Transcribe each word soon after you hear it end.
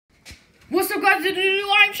What's up, guys? The new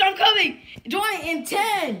item shop coming. Join in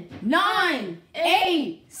 10, 9,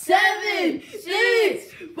 8, 7,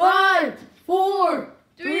 6, 5, 4,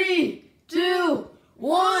 3, 2,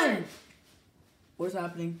 1. What is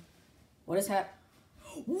happening? What is happening?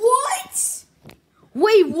 What?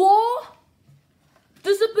 Wait, what?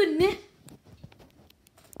 There's a banana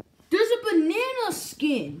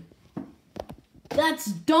skin. That's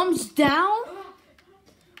thumbs down?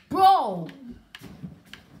 Bro.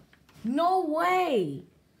 No way.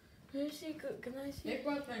 Can I see? They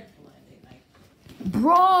brought back the landing night.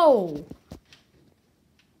 Bro.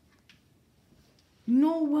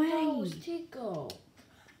 No way. That was Tico.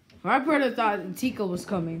 My brother thought Tico was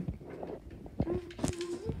coming.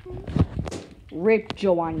 Rip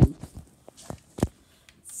Giovanni.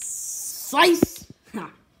 Slice.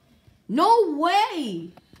 No way.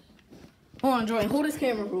 Hold on, Jordan. Hold this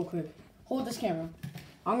camera real quick. Hold this camera.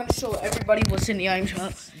 I'm gonna show everybody what's in the item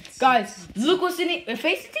shop. Guys, look what's in it.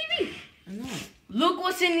 Face the TV. I know. Look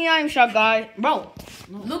what's in the item shop, guys. Bro,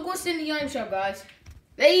 look what's in the item shop, guys.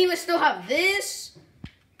 They even still have this.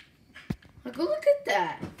 Like, look at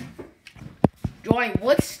that. Joy,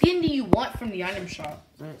 what skin do you want from the item shop?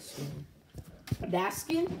 That skin. That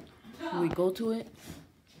skin? Can we go to it?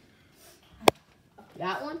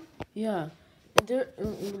 That one? Yeah. There,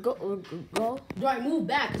 go. Joy, move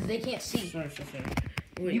back because they can't see. Sorry.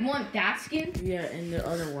 Wait. You want that skin? Yeah, and the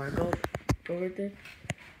other one. Go right there.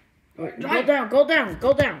 Right. Go down.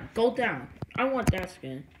 I want that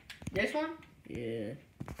skin. This one? Yeah.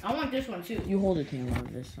 I want this one too. You hold the camera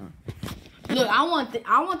this time. Look, I want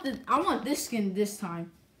this skin this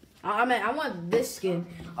time. I want this skin.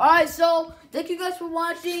 Alright, so thank you guys for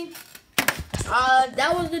watching.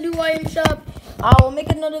 That was the new item shop. I will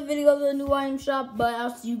make another video of the new item shop, but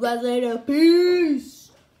I'll see you guys later.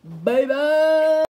 Peace. Bye bye.